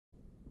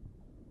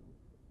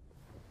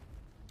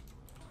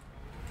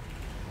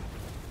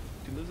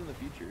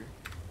future.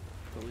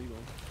 Illegal.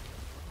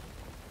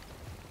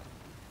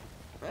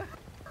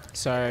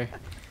 Sorry,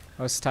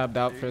 I was tabbed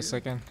out for a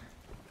second.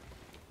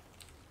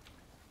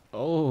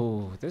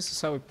 Oh, this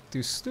is how we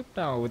do Snoop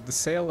now with the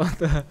sail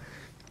on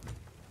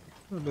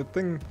the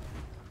thing.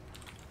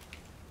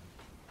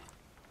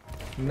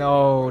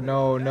 No,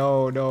 no,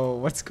 no, no.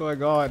 What's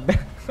going on?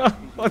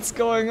 What's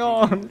going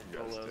on?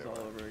 All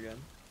over again.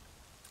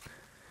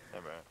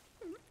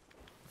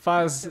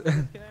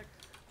 Faz.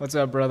 What's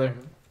up, brother?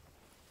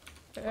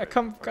 Yeah,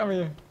 come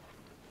here.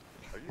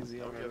 Are you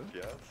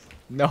SnowyFPS?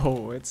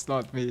 No, it's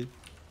not me.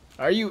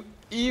 Are you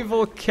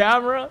evil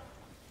camera?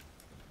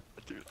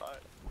 Dude,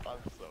 I'm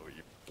so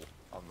evil.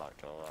 I'm not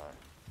gonna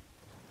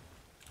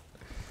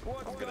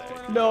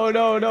lie. No,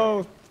 no,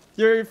 no.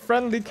 You're a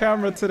friendly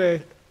camera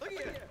today. Look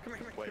at you. Come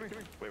here, Wait, come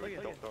here.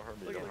 don't hurt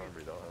me, don't hurt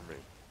me, don't hurt me.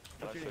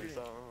 Can I show you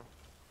something?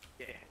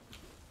 Yeah.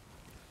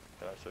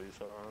 Can I show you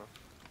something?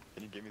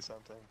 Can you give me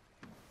something?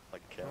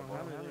 Like a camera?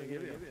 How many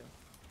give you?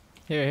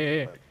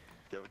 Here.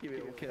 Give me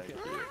a kiss.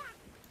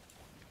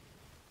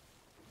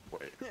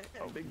 Wait.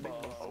 Big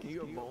balls. Can you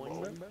go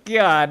bowling, bro?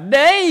 God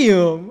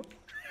damn!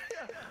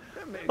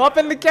 Up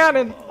in the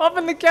cannon! Up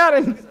in the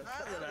cannon!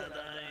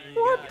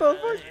 What the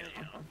fuck?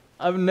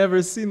 I've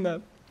never seen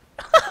that.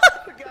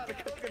 God, the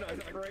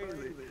coconut's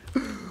crazy.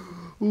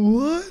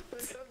 What?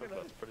 That's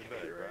pretty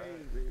big, right?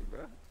 Crazy, bro.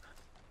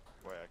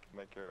 Wait, I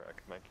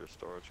can make your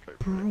storage crate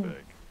pretty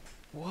big.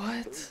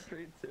 What?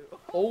 Straight too.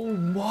 Oh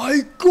my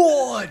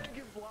god!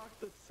 You can block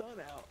the sun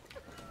out.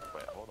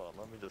 Wait, hold on,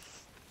 let me just...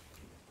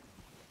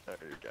 There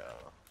you go.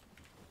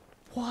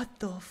 What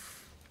the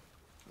f...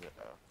 Yeah.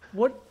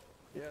 What?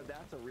 Yeah,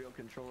 that's a real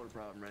controller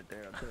problem right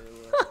there, I'll tell you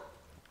what.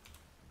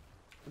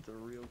 That's a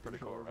real Pretty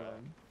cool, controller right?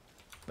 problem.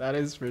 That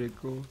is pretty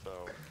cool.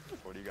 So,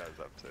 what are you guys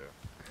up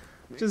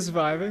to? Just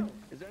vibing.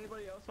 Is there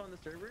anybody else on the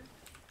server?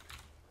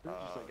 Or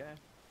just like,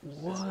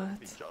 It's gonna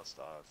be What? just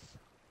us,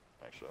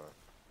 actually.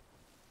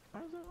 I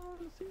was on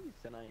the series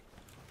tonight.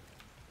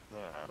 Yeah.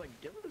 I was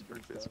like, give it a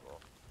Pretty good stuff. peaceful.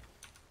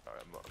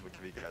 Alright, I'm gonna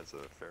give you guys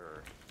a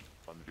fair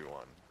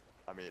 1v1.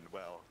 I mean,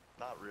 well,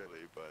 not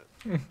really, but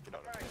you know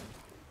what I mean.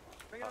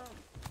 Bring it on.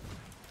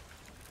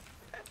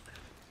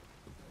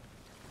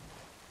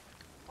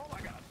 Oh my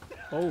god.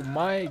 Oh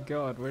my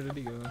god, where did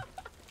he go?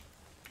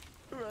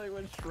 Really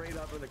went straight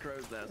up in the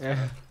crow's nest.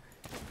 Yeah.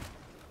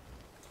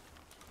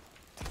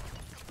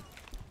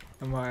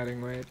 I'm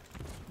hiding, wait.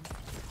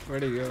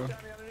 Where'd he go?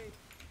 Got me underneath.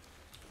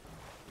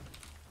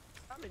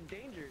 I'm in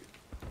danger.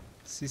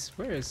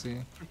 Where is he?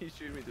 He's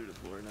shooting me through the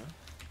floor now.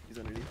 He's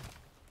underneath.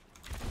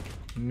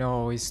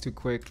 No, he's too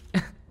quick.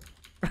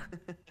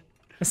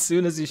 As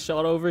soon as he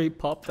shot over, he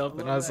popped up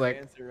and I was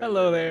like,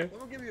 hello there.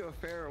 We'll give you a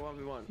fair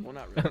 1v1. Well,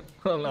 not really.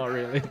 Well, not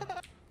really.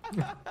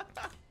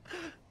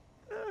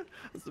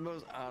 That's the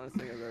most honest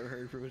thing I've ever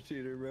heard from a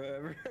cheater, bro,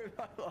 ever in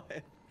my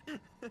life.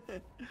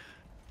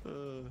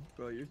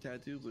 Bro, your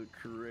tattoos look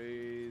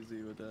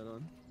crazy with that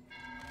on.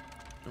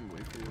 I'm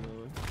waiting for you,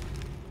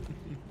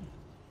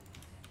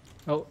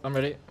 though. Oh, I'm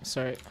ready.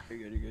 Sorry.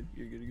 You're good.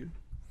 You're good.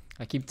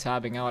 I keep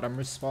tabbing out. I'm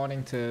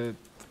responding to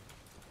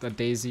the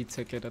Daisy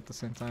ticket at the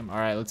same time.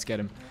 Alright, let's get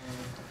him.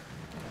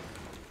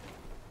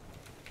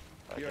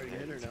 You already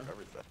hit her now.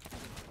 Everything.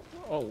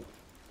 Oh,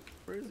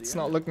 Where is he? it's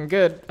not looking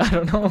good. I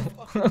don't know.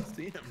 I don't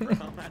see him, bro. I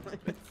don't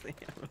even see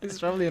him. He's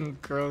probably in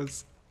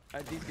crows.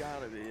 He's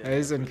gotta be. Yeah,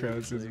 he's in There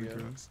crows. He's in you go.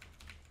 crows.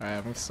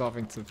 Alright, I'm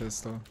swapping to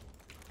pistol.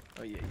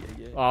 Oh, yeah.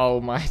 Oh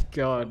my He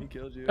god.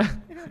 killed you.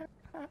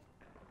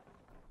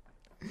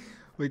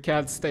 We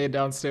can't stay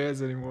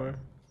downstairs anymore.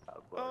 Bad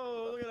looks.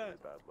 Oh, look at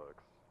that. Bad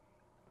looks.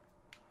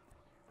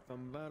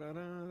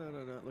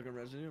 Look, I'm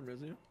resing you.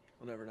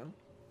 We'll never know.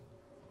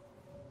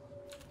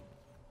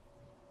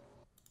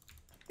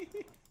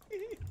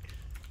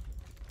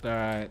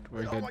 Alright,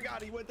 we're Oh good. my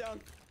god, he went down.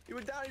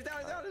 He's down. He's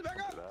back up. He's back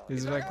up.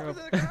 He's in the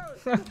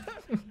crowds. He's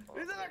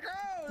in the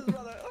crowds,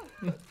 brother.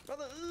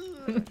 Brother.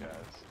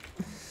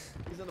 Guys.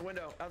 He's in the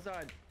window,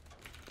 outside.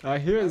 I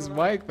hear his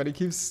mic, but he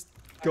keeps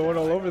going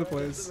all over the That's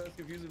place. the most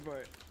confusing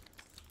part.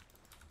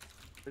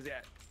 Where's he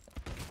at?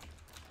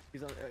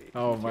 He's on.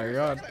 Oh my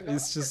god,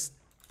 he's just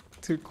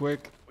too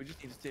quick. We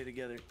just need to stay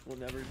together. He'll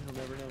never know.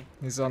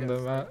 He's on the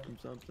map. From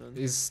something.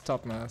 He's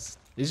top mast.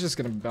 He's just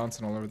gonna be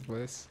bouncing all over the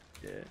place.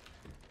 Yeah.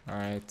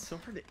 Alright. It's so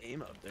hard to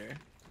aim up there.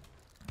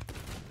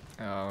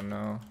 Oh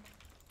no.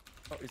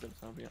 Oh, he's up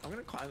something. I'm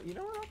gonna climb. You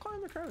know what? I'll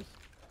climb the crows.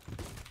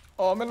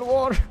 Oh, I'm in the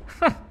water.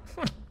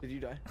 Did you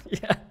die?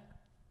 Yeah.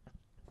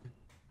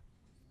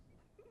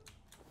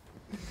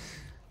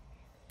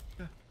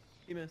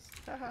 You missed.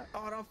 Haha. Oh,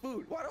 I don't have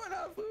food. Why do I not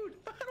have food?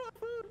 I don't have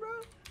food, bro.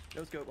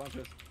 Let's go. Watch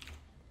this.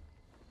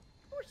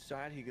 Which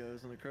side he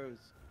goes on the crows?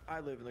 I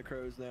live in the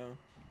crows now.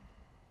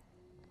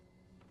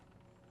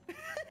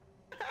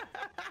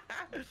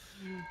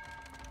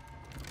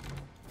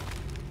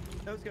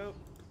 Let's go.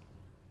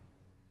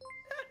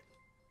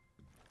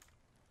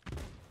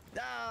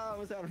 Ah,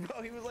 what's happening,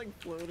 bro? He was like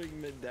floating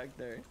mid-deck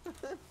there.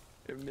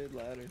 Or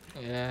mid-ladder.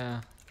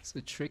 Yeah. He's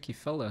a tricky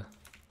fella.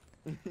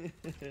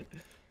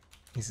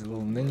 He's a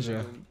little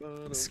ninja.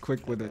 He's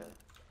quick with it.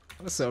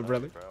 What's up,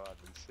 brother? Bro, I've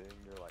been seeing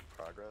your like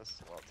progress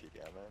while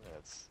TDMing, and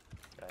it's.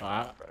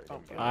 I, bro, you're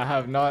getting I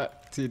have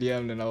not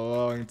TDM'd in a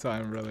long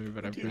time, brother,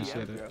 but I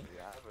appreciate TDM, it. bro. You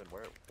haven't?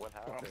 What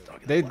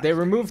happened? They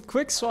removed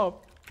quick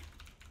swap.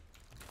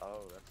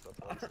 Oh, that's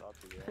what I saw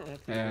TDM.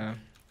 Yeah.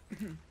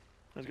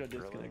 I just got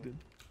disconnected.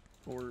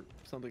 Or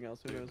something else,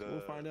 who knows?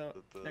 We'll find out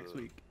next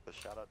week. The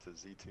shout out to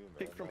Z2, man.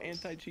 Pick from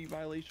anti-cheat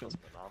violation. That's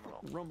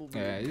phenomenal. Rumble.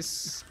 Yeah,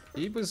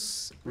 he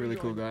was a really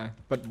cool guy.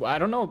 But I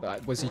don't know,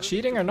 was he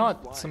cheating or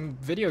not? Some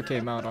video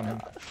came out on him.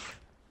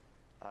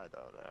 I don't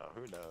know.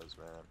 Who knows,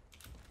 man?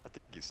 I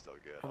think he's still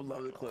good. I would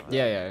love the clip.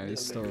 Yeah,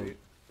 he's still doing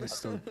Might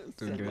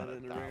good.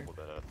 have dabbled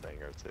in a thing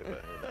or two,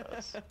 but who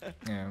knows?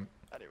 Yeah.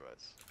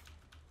 Anyways,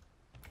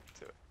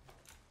 do it.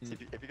 See,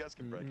 if you guys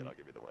can break it, I'll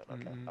give you the win.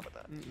 Okay, how about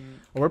that?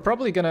 We're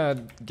probably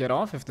gonna get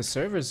off if the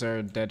servers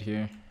are dead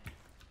here.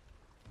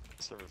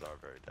 The servers are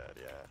very dead,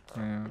 yeah.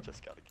 Yeah. We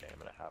just got a game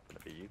and it happened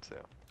to be you two.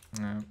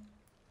 Yeah.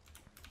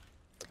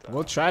 But,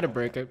 We'll try to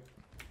break it.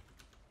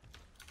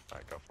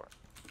 Alright, go for it.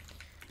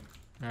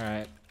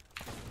 Alright.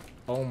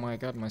 Oh my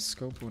god, my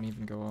scope won't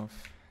even go off.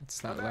 It's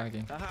that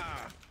laggy.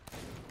 Aha!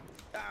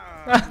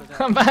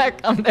 I'm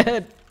back! I'm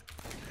dead!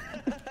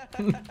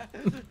 Bro, I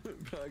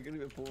couldn't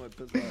even pull my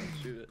pistol out and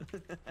shoot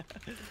it.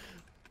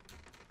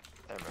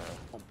 Hey, man.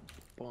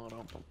 What?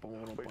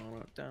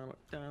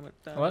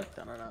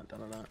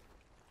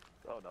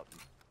 Oh, nothing.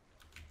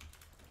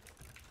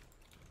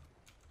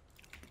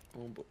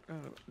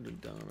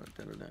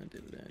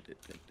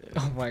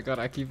 Oh my god,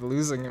 I keep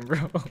losing him,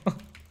 bro.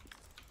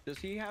 Does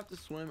he have to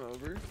swim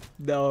over?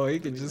 No, he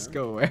can just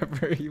go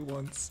wherever he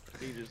wants.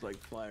 He just like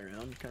fly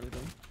around kind of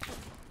thing?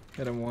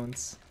 Hit him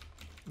once.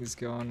 He's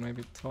gone,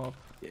 maybe top.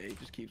 Yeah, he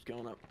just keeps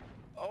going up.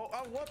 Oh,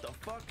 what the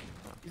fuck?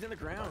 He's in the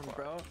ground,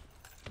 bro.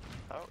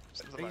 Oh,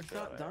 He's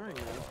not dying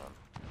though.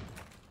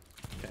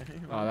 Okay.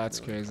 Oh, that's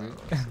crazy. I'm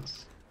gonna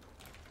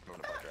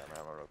fuck that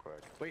ammo real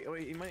quick.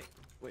 Wait, he might.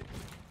 Wait.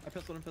 I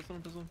pistoled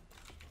him.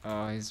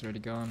 Oh, he's already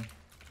gone.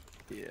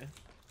 Yeah.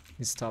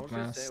 He's I top was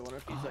gonna say, I mast. wonder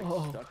if he's, like,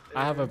 Oh, stuck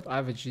I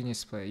have a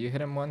genius play. You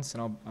hit him once,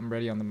 and I'm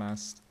ready on the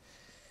mast.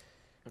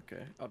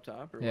 Okay, up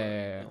top or Yeah, what? yeah.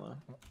 Hello?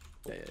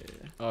 Yeah.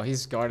 Oh,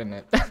 he's guarding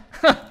it.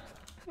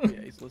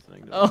 Yeah, he's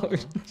listening to Oh,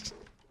 us.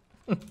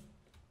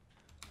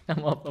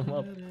 I'm up.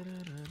 Alright,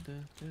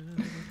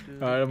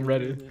 I'm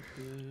ready.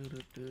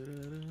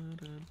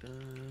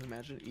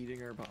 Imagine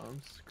eating our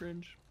bombs.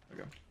 Cringe.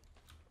 Okay.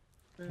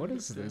 What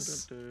is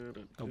this?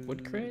 A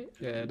wood crate?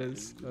 Yeah, it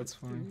is. That's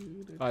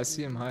fine. Oh, I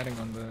see him hiding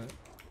on the...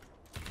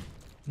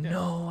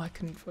 No, I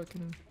couldn't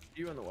fucking...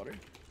 You in the water?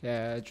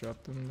 Yeah, I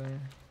dropped him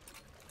there.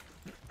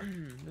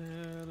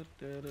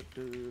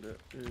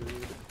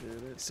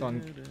 He's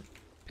on...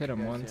 Hit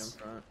him once.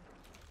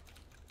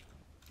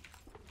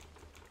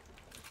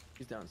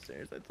 He's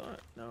downstairs, I thought.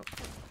 No.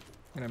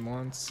 Hit him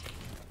once.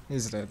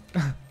 He's dead.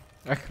 I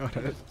got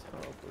it.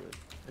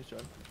 Nice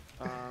job.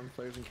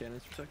 Flares and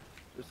cannons for a sec.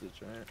 Just to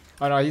try it.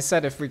 Oh no, he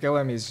said if we kill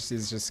him, he's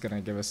just gonna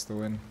give us the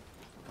win.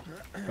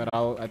 But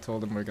I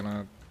told him we're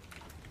gonna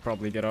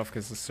probably get off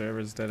because the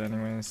server's dead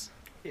anyways.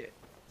 Yeah.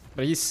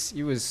 But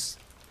he was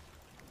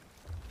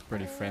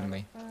pretty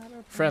friendly.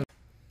 Friendly.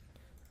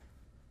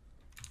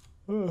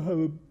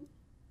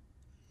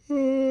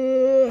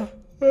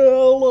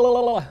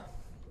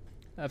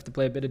 I have to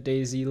play a bit of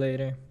DayZ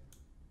later.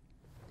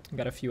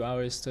 Got a few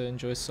hours to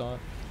enjoy Saw. Right,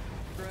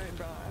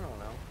 bro, I don't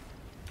know.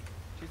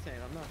 She's saying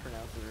I'm not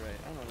pronouncing it right.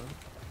 I don't know.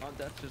 Oh,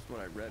 that's just what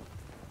I read.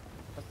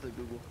 That's the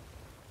Google.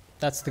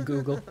 That's the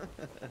Google.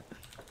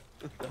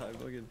 I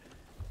fucking...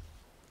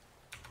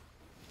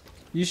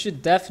 You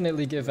should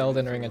definitely give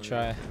Elden Ring a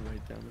try.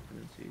 Write down the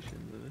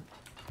pronunciations of it.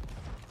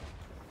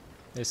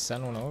 They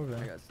sent one over.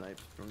 I got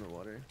sniped from the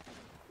water.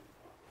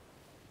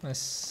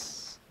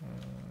 Nice. I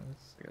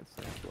got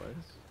sniped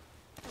twice.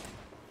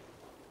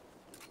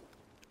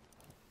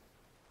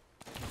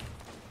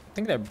 I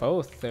think they're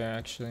both there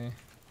actually.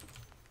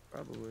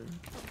 Probably.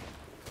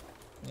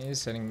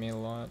 He's hitting me a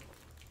lot.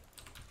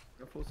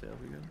 Got full save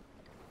again.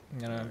 I'm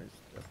gonna. Nice,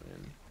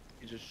 definitely.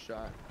 He just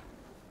shot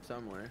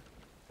somewhere.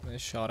 They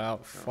shot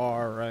out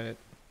far right.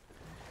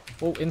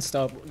 Oh,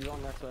 insta. He's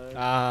on that side.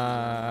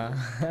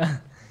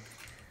 Ah.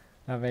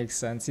 That makes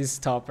sense. He's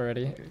top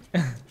already.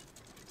 Okay.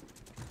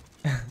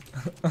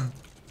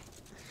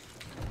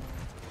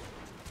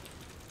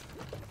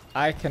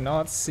 I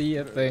cannot see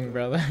a thing,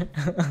 brother.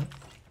 I'm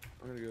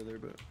gonna go there,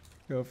 but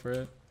Go for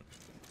it.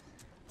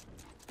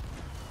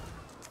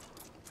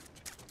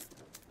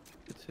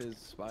 it's his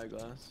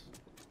spyglass.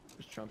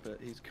 His trumpet.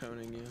 He's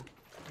coning you.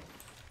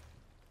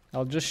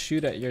 I'll just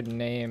shoot at your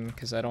name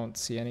because I don't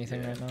see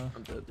anything right now.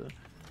 I'm dead though.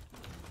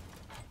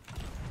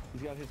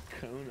 He's got his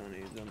cone on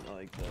it. He's on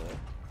like the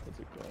what's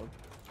it called?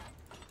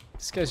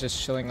 This guy's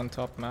just chilling on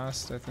top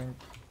mast, I think,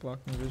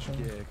 blocking vision.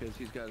 Yeah, because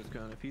he's got his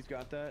cone. If he's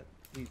got that,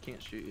 he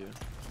can't shoot you.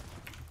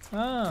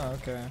 Ah,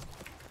 okay.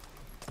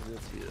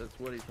 That's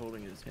what he's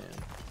holding in his hand.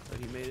 But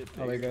he made it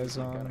bigger. Other guys he's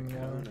got a on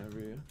cone one. over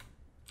you.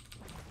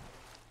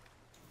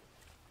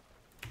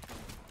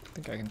 I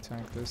think I can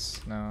tank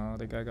this. No,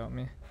 the guy got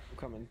me. I'm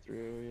coming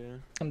through, yeah.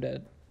 I'm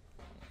dead.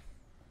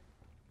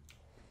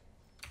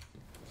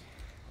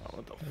 Oh,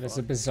 what the fuck? There's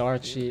a bizarre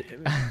Dude, cheat. hit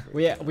me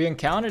first. we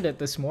encountered it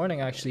this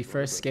morning actually, What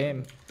first was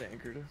game. They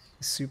anchored us.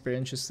 Super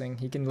interesting.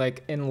 He can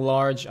like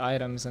enlarge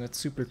items and it's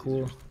super These are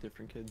cool. just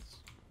different kids.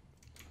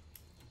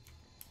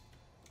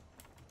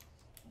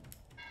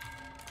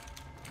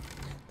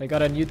 They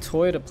got a new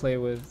toy to play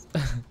with.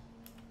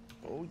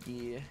 Oh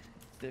yeah.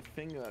 Stick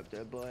finger up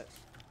there, butt.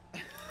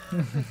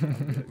 Good,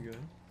 good.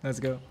 Let's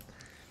go.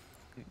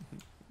 They're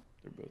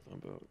both on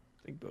boat.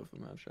 I think both of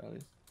them have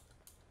shotties.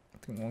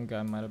 I think one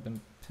guy might have been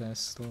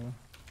pistol.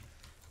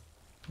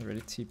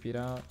 Already TP'd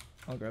out.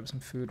 I'll grab some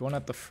food. One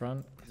at the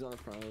front. He's on the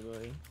front of the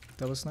boat.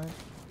 Double snipe.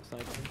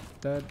 Sniper.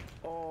 Dead.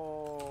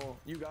 Oh,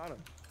 you got him.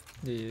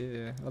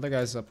 Yeah. Other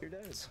guy's up You're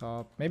dead.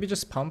 top. Maybe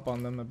just pump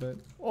on them a bit.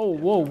 Oh,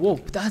 whoa, whoa.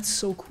 That's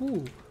so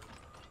cool.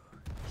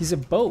 He's a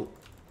boat.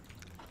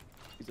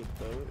 He's a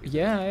boat.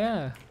 Yeah,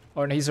 yeah.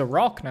 Or he's a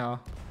rock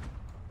now.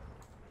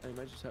 He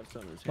might just have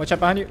something in his Watch hand.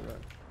 out behind you.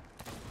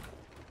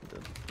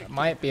 Dead.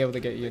 Might be able to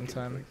get you in Make it a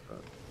time. quick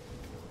spot.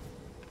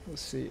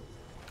 Let's see.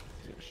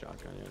 He's got a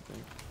shotgun, yeah, I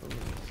think.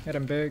 Oh, Hit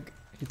him big.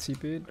 He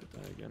TP'd. right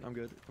there again. I'm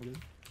good. I'm good.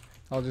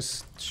 I'll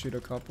just shoot a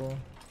couple.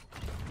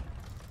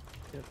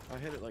 Yep, I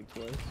hit it like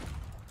twice.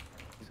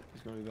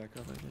 He's gonna be back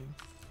up, I think.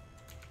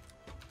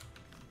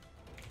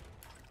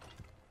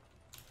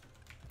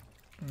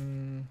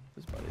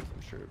 His body is,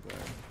 I'm sure, but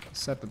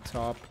It's at the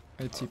top.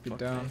 I TP'd fuck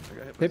down. me. I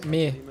got hit by Hit something.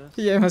 me. He missed.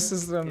 Yeah, my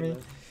sister on He me.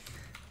 missed.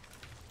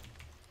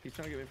 He's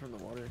trying to get me from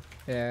the water.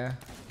 Yeah.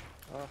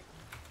 Oh.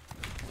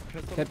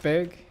 Pistol. Hit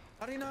big.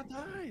 How did he not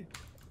die?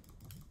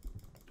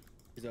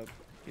 He's up.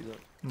 He's up.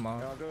 Come on.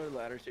 Here, I'll go to the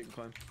ladder so you can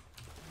climb.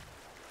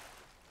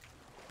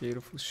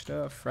 Beautiful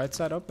stuff. Right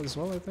side up as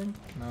well, I think.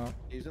 No.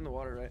 He's in the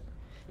water, right?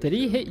 Did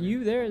There's he two hit over here.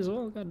 you there as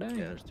well? God dang.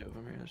 Yeah, there's two of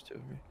them here. There's two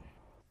of them here.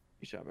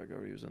 He shot back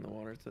over. He was in the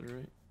water to the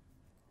right.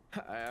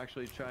 I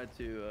actually tried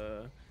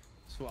to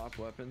swap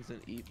weapons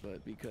and eat,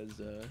 but because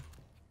oh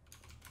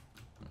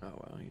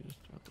wow, he just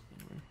dropped it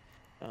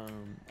somewhere.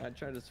 I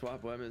tried to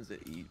swap weapons and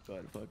eat,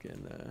 but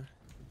fucking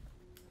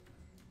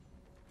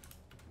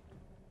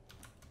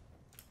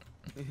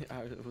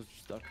I was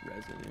stuck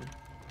resin here.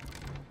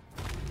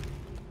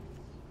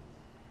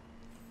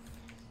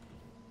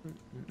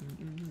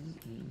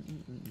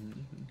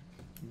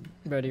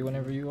 Ready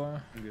whenever you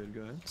are. I'm good.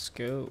 Go ahead. Let's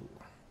go.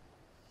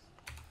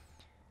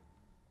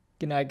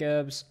 Good night,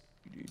 Gabs.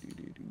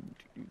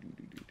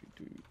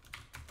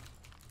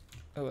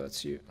 Oh,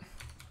 that's you.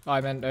 Oh,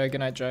 I meant good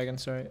night, Dragon.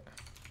 Sorry.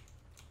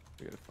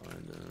 I gotta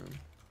find.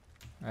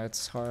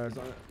 That's hard.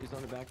 He's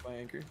on the back by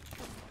anchor.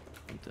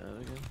 I'm dead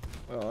again.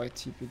 Oh, I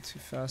TP'd too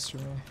fast for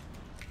me.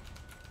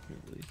 Here,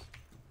 please.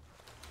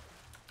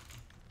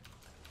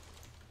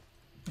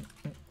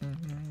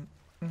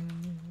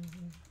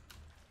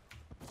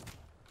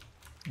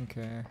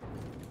 Okay.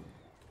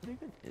 What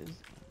even is? It's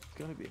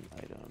gotta be an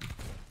item.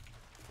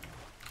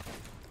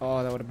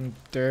 Oh, that would have been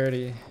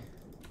dirty.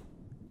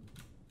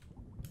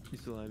 You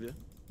still alive, yeah?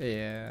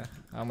 Yeah.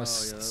 I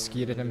almost yeah, that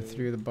skeeted him would've been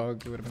through the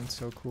bug. It would have been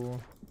so cool.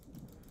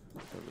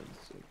 That would've been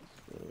sick as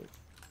fuck.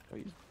 Oh,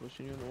 he's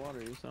pushing you in the water.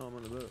 You saw him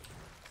on the boat.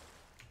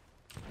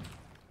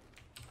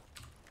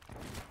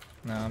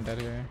 No, I'm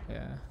dead here.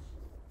 Yeah.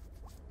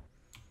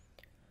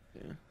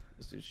 Yeah.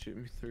 This dude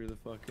shooting me through the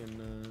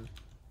fucking,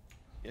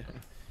 yeah.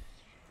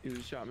 He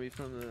just shot me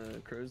from the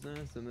crow's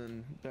nest and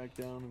then back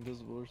down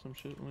invisible or some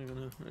shit. I don't even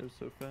know. It was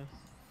so fast.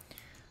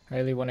 I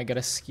really want to get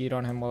a skeet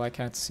on him while I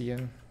can't see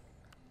him.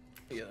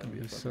 Yeah, that'd be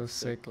a That'd be so fucking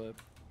sick.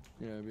 clip.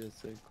 Yeah, it'd be a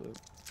sick clip.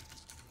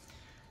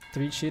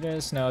 3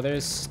 cheaters? No,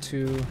 there's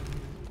 2.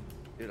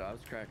 Dude, I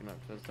was cracking up.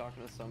 I was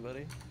talking to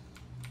somebody,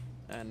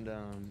 and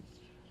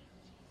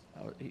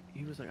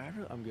he was like,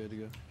 I'm good to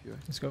go. If you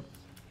Let's go.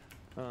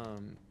 are.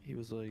 He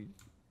was like,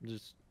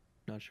 just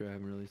not sure. I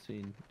haven't really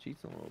seen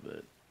cheats in a little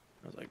bit.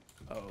 I was like,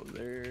 oh,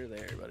 they're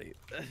there, buddy.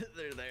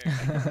 They're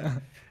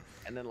there.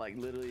 And then like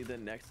literally the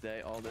next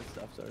day, all this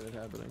stuff started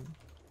happening.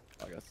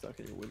 I got stuck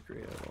in your wood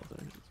crate of all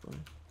things. It's funny.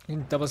 You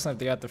can double snipe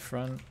the guy at the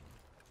front.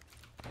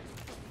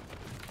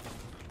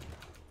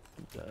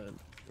 I'm dead.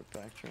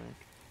 We're backtrack.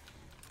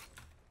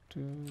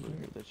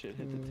 Look at that shit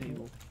hit the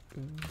table.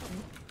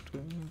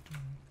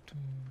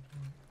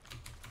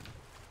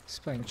 He's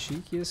playing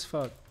cheeky as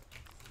fuck.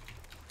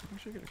 I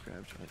should get a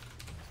crab shot.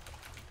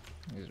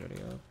 He's ready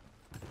up.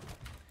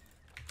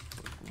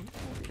 I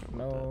don't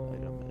know what that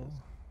item No. is.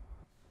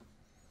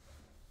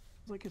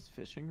 It's like his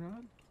fishing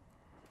rod.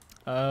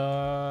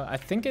 I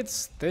think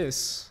it's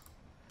this.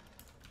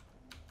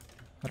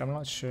 But I'm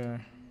not sure.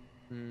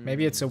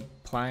 Maybe it's a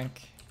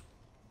plank.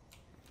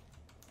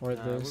 Or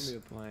Nah, it this.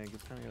 wouldn't be a plank.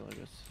 It's kind of got like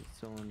a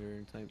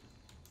cylinder type.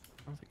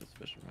 I don't think it's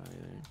fishing rod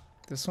either.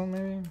 This one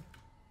maybe?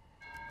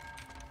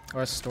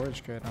 Or a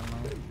storage crate, I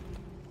don't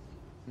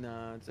know.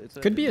 Nah, it's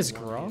Could be a his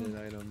grog.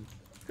 one-handed item.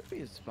 Could be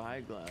his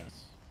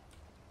spyglass.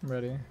 I'm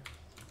ready.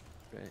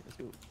 Okay, let's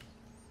go.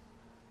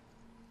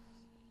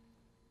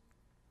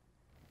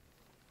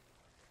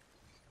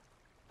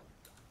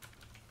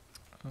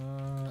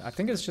 I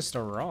think it's just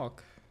a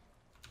rock.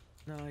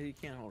 No, he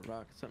can't hold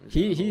rock. It's something.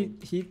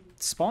 He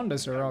spawned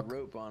as a got rock.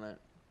 rope on it.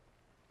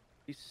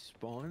 He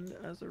spawned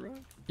as a rock?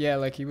 Yeah,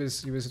 like he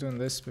was doing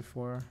this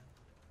before.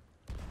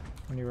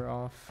 When you were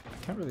off. I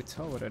can't really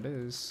tell what it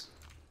is.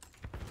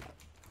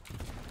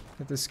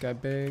 Hit this guy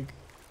big.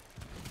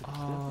 It's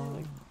definitely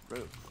like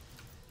rope.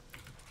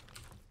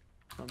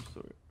 I'm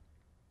sorry.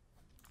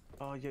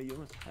 Oh yeah, you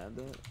almost had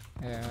that.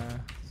 Yeah.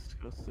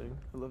 Disgusting.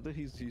 I love that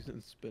he's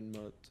using spin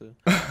mud too.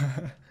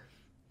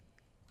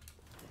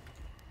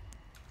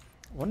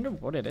 Wonder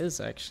what it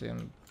is actually.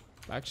 I'm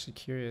actually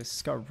curious.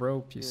 It's got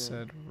rope, you Yeah,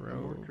 said. I'm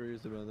more Rope.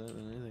 curious about that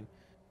than anything.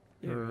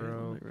 Yeah,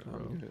 Rope, right?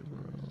 rope, Like,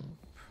 rope.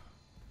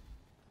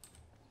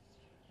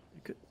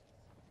 It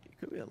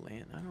could be a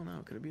I don't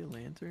know. Could it be a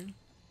lantern?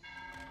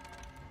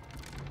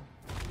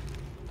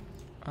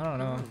 I don't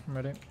know. I'm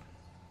ready.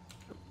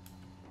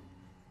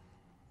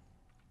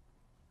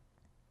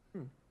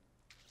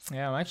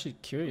 Yeah, I'm actually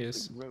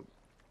curious. Like rope.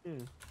 Yeah.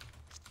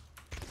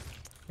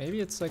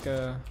 Maybe it's like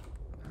a...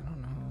 I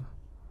don't know.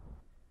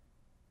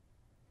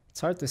 It's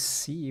hard to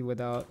see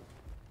without...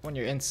 when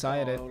you're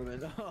inside it. That would've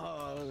been,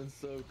 oh, that was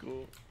so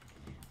cool.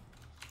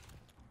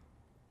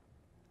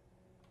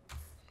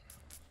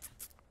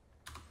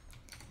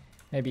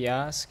 Maybe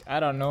ask. I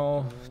don't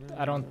know.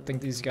 I don't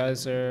think these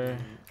guys are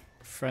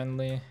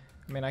friendly.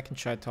 I mean, I can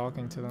try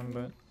talking to them,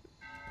 but...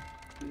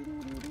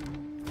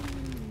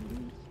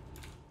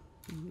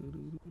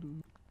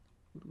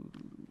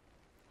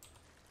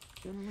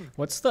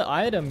 What's the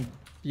item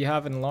you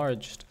have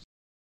enlarged?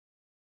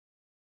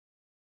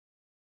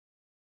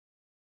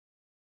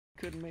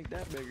 Couldn't make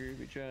that bigger if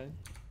you tried.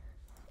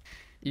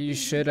 You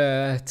should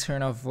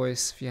turn off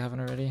voice if you haven't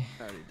already.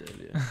 I already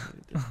did, yeah. I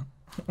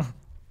already did.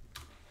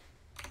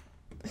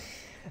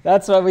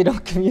 That's why we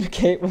don't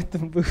communicate with the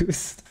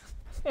boost.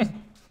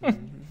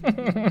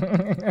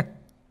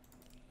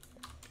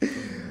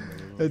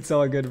 It's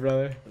all good,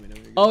 brother.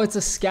 Oh, it's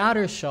a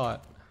scatter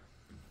shot.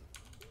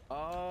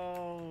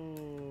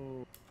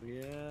 Oh,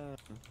 yeah.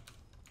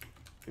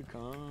 Good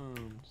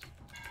comms.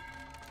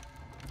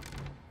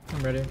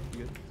 I'm ready. You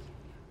good?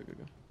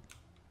 Go.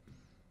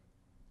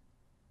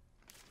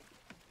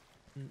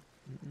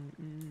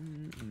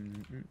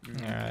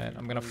 Alright,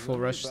 I'm gonna full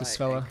rush this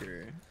fella.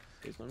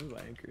 He's one by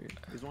anchor.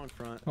 He's one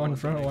front. One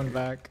front, one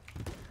back.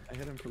 I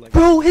hit him for like...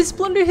 Bro, his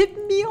blunder hit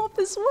me off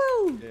as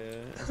well! Yeah.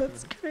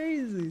 That's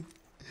crazy.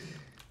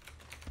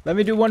 Let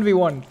me do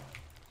 1v1.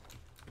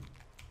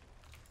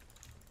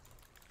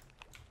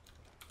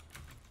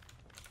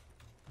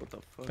 What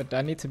the fuck? But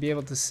I need to be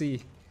able to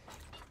see.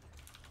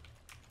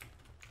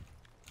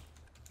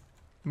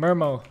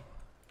 Mermo.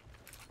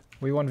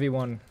 We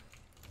 1v1.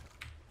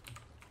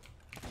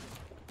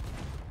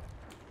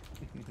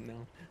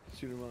 No.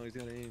 Shoot him while he's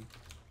got aim.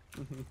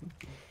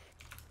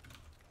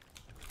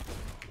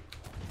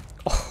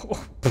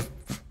 Oh,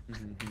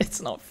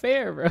 it's not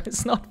fair, bro.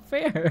 It's not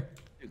fair.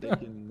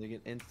 Dude, they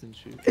can instant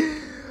shoot.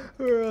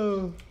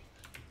 Bro.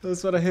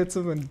 That's what I hit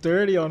something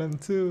dirty on him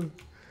too.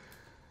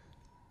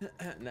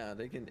 No,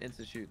 they can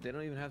instant shoot. They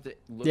don't even have to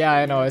look. Yeah,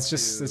 at I know. you It's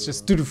just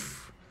to-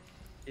 doof.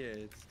 Yeah,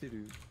 it's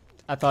doo-doo.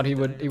 I thought he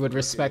They don't would even look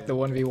respect at the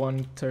you.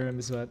 1v1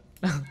 terms, but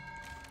It's like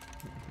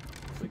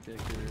that kid,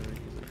 really.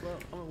 He's like, well,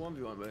 I'm a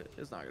 1v1, but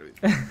it's not gonna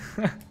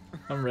be.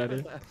 I'm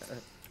ready. Go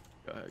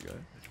ahead.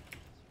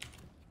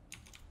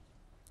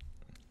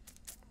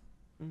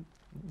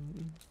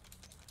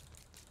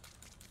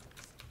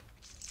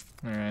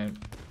 Alright.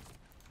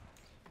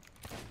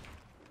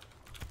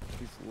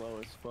 He's low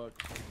as fuck.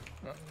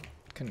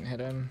 Couldn't hit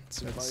him. It's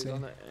His hard to body's see.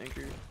 on the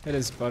anchor. Hit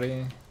his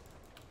buddy.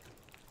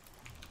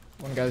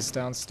 One guy's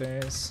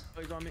downstairs.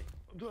 Oh, he's on me.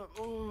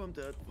 Oh, I'm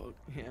dead. Fuck.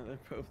 Yeah, they're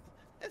both.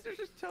 They're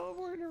just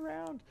teleporting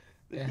around.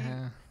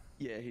 Yeah.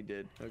 Yeah, he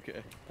did.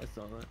 Okay, I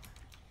saw that.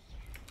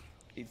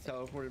 He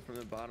teleported from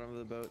the bottom of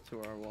the boat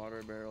to our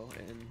water barrel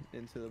and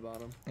into the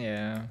bottom.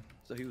 Yeah.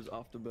 So he was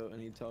off the boat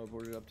and he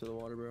teleported up to the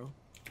water barrel.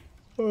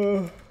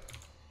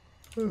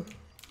 I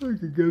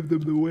could give them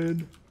the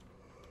win.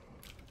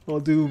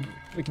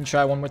 We can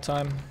try one more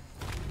time.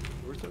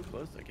 We're so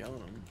close to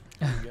killing him.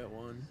 We get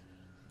one.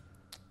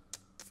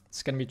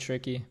 It's gonna be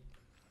tricky.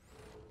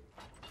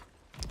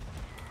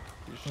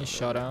 He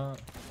shot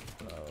out.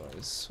 Oh,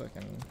 he's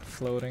fucking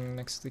floating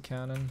next to the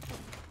cannon.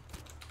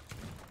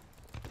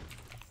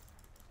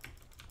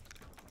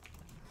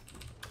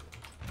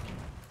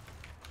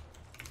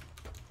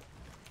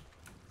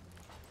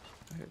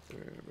 I hit there,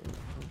 bro.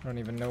 I don't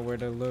even know where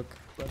to look.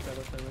 Left side.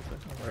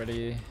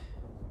 Already.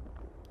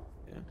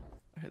 Yeah,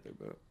 I hit their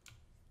boat.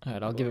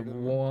 Alright, I'll give it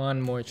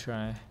one more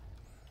try.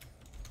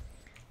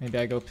 Maybe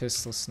I go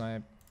pistol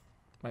snipe.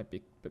 Might be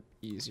a bit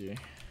easier.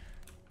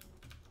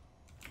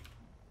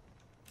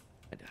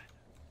 I died.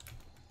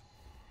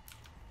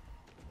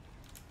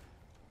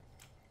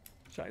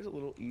 Shy's a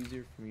little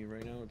easier for me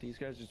right now with these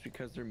guys just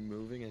because they're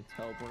moving and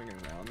teleporting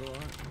around a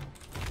lot.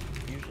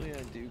 Usually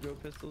I do go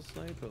pistol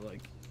snipe, but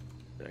like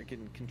I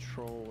can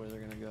control where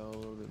they're gonna go a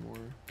little bit more.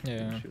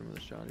 Yeah. Shoot them with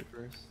a shotty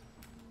first.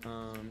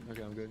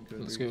 Okay, I'm good.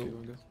 Let's 3, go. 2,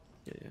 1, go.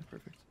 Yeah,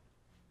 perfect.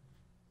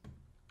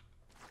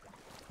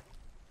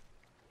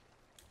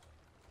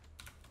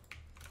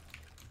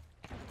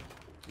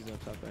 He's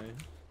up top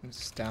A.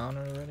 It's down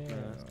already? Yeah.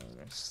 Or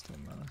they're still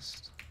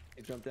mast?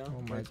 He jumped down.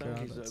 Oh my right side, god,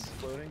 he's that's-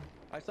 floating.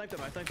 I sniped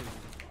him. I sniped him.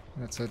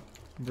 That's a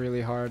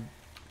really hard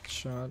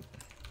shot.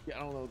 Yeah, I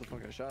don't know what the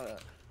fuck I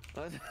shot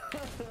at.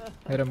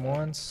 Hit him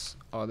once.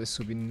 Oh, this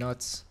would be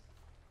nuts.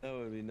 That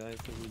would be nice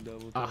if we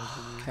double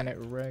Ah, and it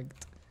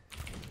rigged.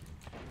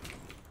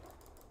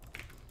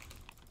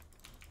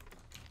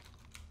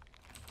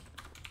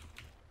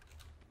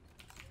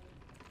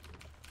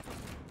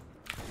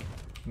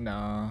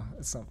 No,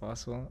 it's not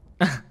possible.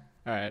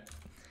 Alright.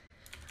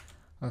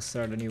 I'll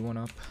start a new one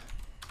up.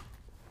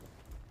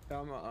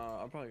 I'm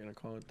probably gonna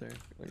call it there.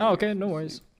 Like, Oh, I'm okay, gonna no sleep. worries.